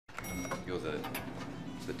You're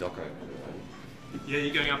the doco, right? Yeah,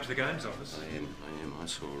 you're going up to the games office? I am.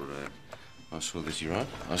 I saw this, you right?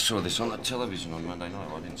 I saw this on the television on Monday night.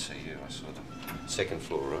 I didn't see you. I saw the second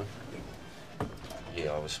floor, right?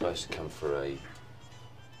 Yeah, I was supposed to come for a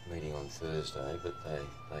meeting on Thursday, but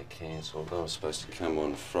they cancelled. I was supposed to come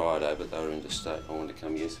on Friday, but they were interstate. I wanted to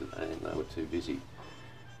come yesterday, and they were too busy.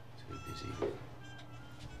 Too busy.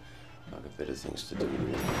 I've got better things to do.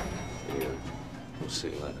 Yeah, we'll see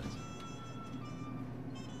you later.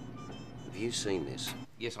 Have you seen this?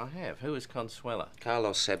 Yes, I have. Who is Consuela?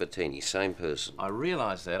 Carlos Sabatini, same person. I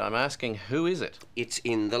realise that. I'm asking, who is it? It's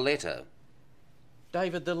in the letter.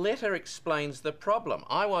 David, the letter explains the problem.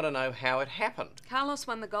 I want to know how it happened. Carlos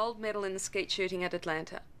won the gold medal in the skeet shooting at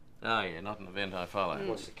Atlanta. Oh, yeah, not an event I follow. He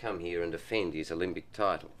wants to come here and defend his Olympic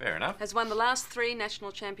title. Fair enough. Has won the last 3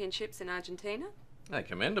 national championships in Argentina. A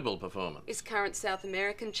commendable performance. Is current South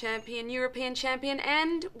American champion, European champion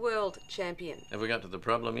and world champion. Have we got to the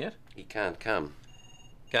problem yet? He can't come.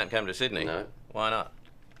 Can't come to Sydney? No. Why not?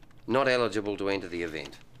 Not eligible to enter the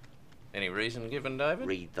event. Any reason given, David?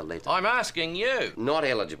 Read the letter. I'm asking you. Not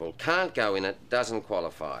eligible. Can't go in it. Doesn't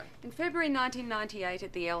qualify. In February 1998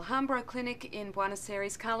 at the El Hambro Clinic in Buenos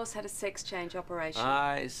Aires, Carlos had a sex change operation.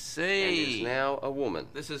 I see. And is now a woman.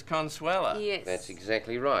 This is Consuela. Yes. That's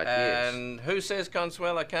exactly right, yes. And who says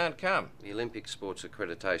Consuela can't come? The Olympic Sports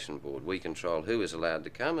Accreditation Board. We control who is allowed to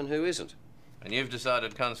come and who isn't. And you've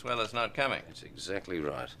decided Consuela's not coming? That's exactly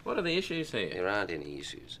right. What are the issues here? There aren't any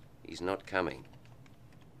issues. He's not coming.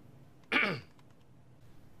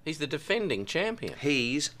 He's the defending champion.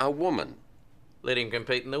 He's a woman. Let him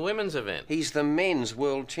compete in the women's event. He's the men's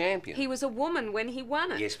world champion. He was a woman when he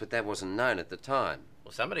won it. Yes, but that wasn't known at the time.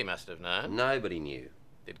 Well, somebody must have known. Nobody knew.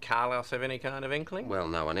 Did Carlos have any kind of inkling? Well,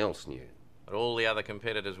 no one else knew. But all the other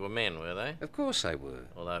competitors were men, were they? Of course they were.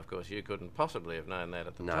 Although, of course, you couldn't possibly have known that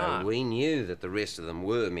at the time. No, we knew that the rest of them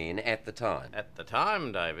were men at the time. At the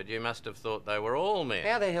time, David, you must have thought they were all men.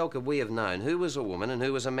 How the hell could we have known who was a woman and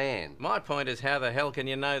who was a man? My point is, how the hell can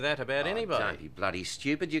you know that about anybody? Don't be bloody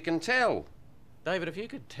stupid, you can tell. David, if you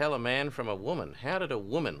could tell a man from a woman, how did a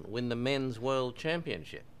woman win the men's world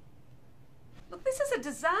championship? Look, this is a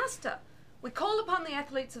disaster. We call upon the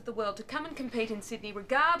athletes of the world to come and compete in Sydney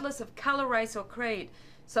regardless of colour, race or creed,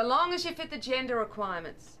 so long as you fit the gender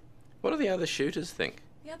requirements. What do the other shooters think?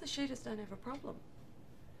 The other shooters don't have a problem.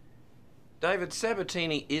 David,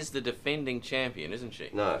 Sabatini is the defending champion, isn't she?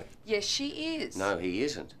 No. Yes, she is. No, he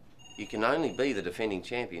isn't. You can only be the defending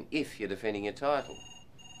champion if you're defending your title.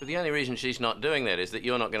 But the only reason she's not doing that is that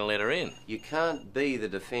you're not going to let her in. You can't be the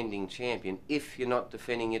defending champion if you're not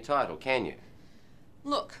defending your title, can you?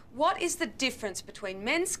 Look, what is the difference between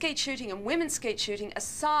men's skeet shooting and women's skeet shooting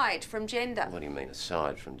aside from gender? What do you mean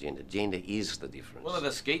aside from gender? Gender is the difference. Well, are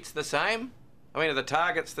the skeets the same? I mean, are the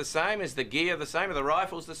targets the same? Is the gear the same? Are the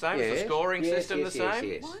rifles the same? Is the scoring system the same?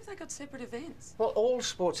 Yes. Why have they got separate events? Well, all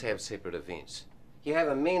sports have separate events. You have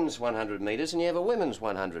a men's 100 metres and you have a women's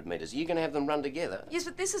 100 metres. Are you going to have them run together? Yes,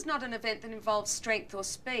 but this is not an event that involves strength or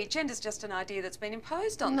speed. Gender's just an idea that's been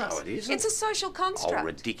imposed on this. No, it isn't. It's a social construct. Oh,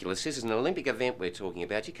 ridiculous. This is an Olympic event we're talking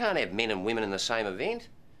about. You can't have men and women in the same event.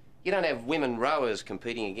 You don't have women rowers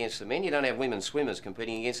competing against the men. You don't have women swimmers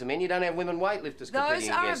competing against the men. You don't have women weightlifters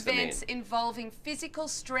competing against the men. Those are events involving physical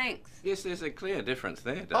strength. Yes, there's a clear difference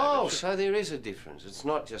there, David. Oh, so there is a difference. It's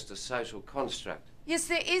not just a social construct. Yes,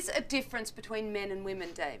 there is a difference between men and women,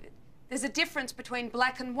 David. There's a difference between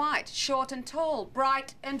black and white, short and tall,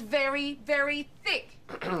 bright and very, very thick.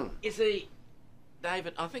 You see,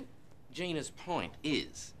 David, I think Gina's point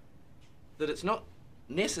is that it's not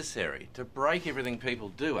necessary to break everything people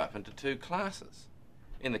do up into 2 classes.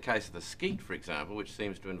 In the case of the skeet, for example, which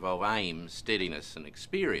seems to involve aim, steadiness and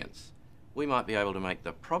experience, we might be able to make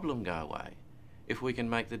the problem go away if we can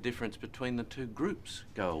make the difference between the 2 groups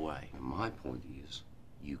go away. My point is,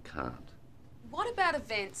 you can't. What about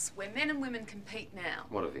events where men and women compete now?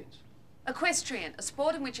 What events? Equestrian, a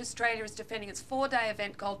sport in which Australia is defending its 4-day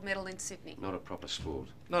event gold medal in Sydney. Not a proper sport.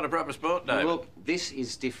 Not a proper sport, David. Look, this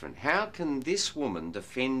is different. How can this woman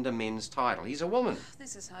defend a men's title? He's a woman.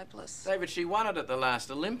 This is hopeless. David, she won it at the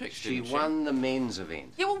last Olympics, She didn't she? won the men's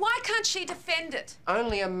event. Yeah, well, why can't she defend it?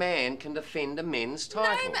 Only a man can defend a men's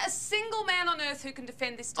title. Name a single man on earth who can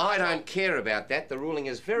defend this title. I don't care about that. The ruling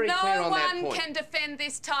is very clear on that point. No one can defend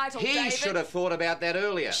this title, He David. should have thought about that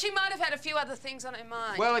earlier. She might have had a few other things on her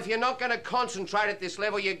mind. Well, if you're not going to concentrate at this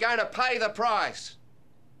level, you're going to pay the price.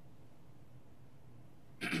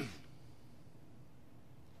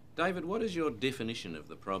 David, what is your definition of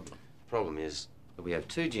the problem? The problem is that we have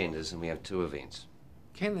 2 genders and we have 2 events.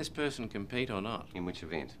 Can this person compete or not? In which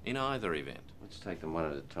event? In either event. Let's take them one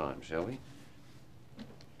at a time, shall we?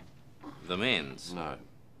 The men's. No.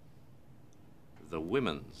 The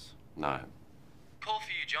women's. No. Call for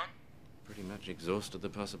you, John. Pretty much exhausted the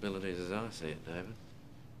possibilities as I see it, David.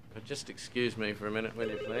 But just excuse me for a minute, will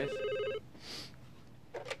you, please?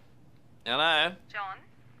 Hello? John?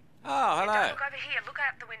 Oh, hello. Look over here. Look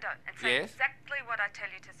out the window and say Yes? exactly what I tell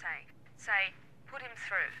you to say. Say, put him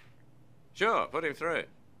through. Sure, put him through.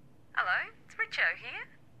 Hello? It's Richo here.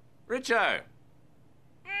 Richo!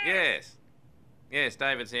 Yeah. Yes. Yes,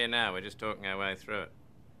 David's here now. We're just talking our way through it.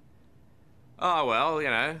 Oh, well, you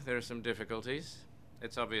know, there are some difficulties.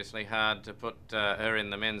 It's obviously hard to put her in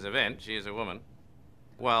the men's event. She is a woman.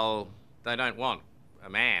 Well, they don't want a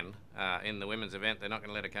man in the women's event. They're not going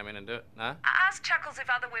to let her come in and do it, no? Ask Chuckles if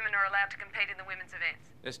other women are allowed to compete in the women's events.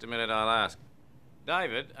 Just a minute, I'll ask.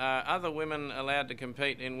 David, are other women allowed to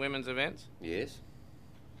compete in women's events? Yes?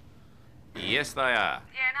 Yes, they are.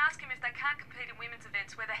 Yeah, and ask him if they can't compete in women's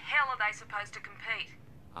events, where the hell are they supposed to compete?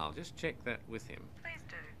 I'll just check that with him. Please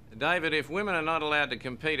do. David, if women are not allowed to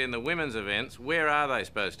compete in the women's events, where are they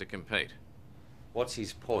supposed to compete? What's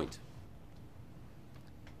his point?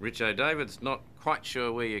 Richo, David's not quite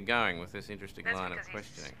sure where you're going with this interesting That's line of because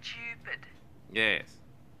questioning. he's stupid. Yes.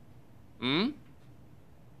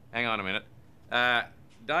 Hang on a minute.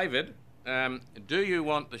 David, do you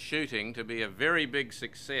want the shooting to be a very big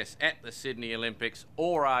success at the Sydney Olympics,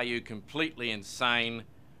 or are you completely insane?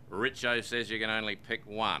 Richo says you can only pick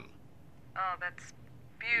one. Oh, that's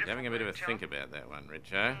beautiful. He's having a bit of a John. think about that one,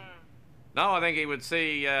 Richo. No, I think he would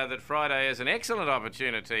see that Friday is an excellent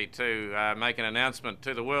opportunity to make an announcement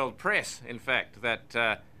to the world press, in fact, that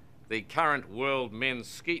the current world men's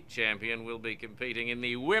skeet champion will be competing in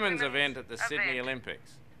the women's event at the Sydney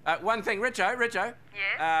Olympics. One thing, Richo.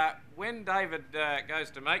 Yes? When David goes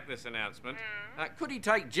to make this announcement, could he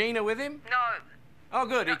take Gina with him? No. Oh,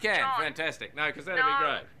 good, No, he can. John. Fantastic. No, because that'd No. be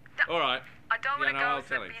great. All right. I don't want to go I'll with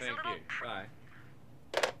tell him. him. He's Thank a little...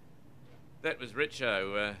 you. Bye. That was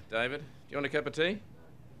Richo, David. Do you want a cup of tea?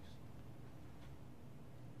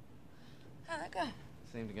 How'd that go?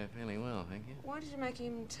 Seemed to go fairly well, thank you. Why did you make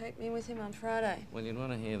him take me with him on Friday? Well, you'd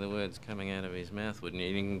want to hear the words coming out of his mouth, wouldn't you?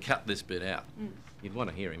 You can cut this bit out. You'd want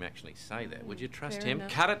to hear him actually say that. Would you trust Fair him?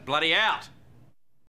 enough. Cut it bloody out!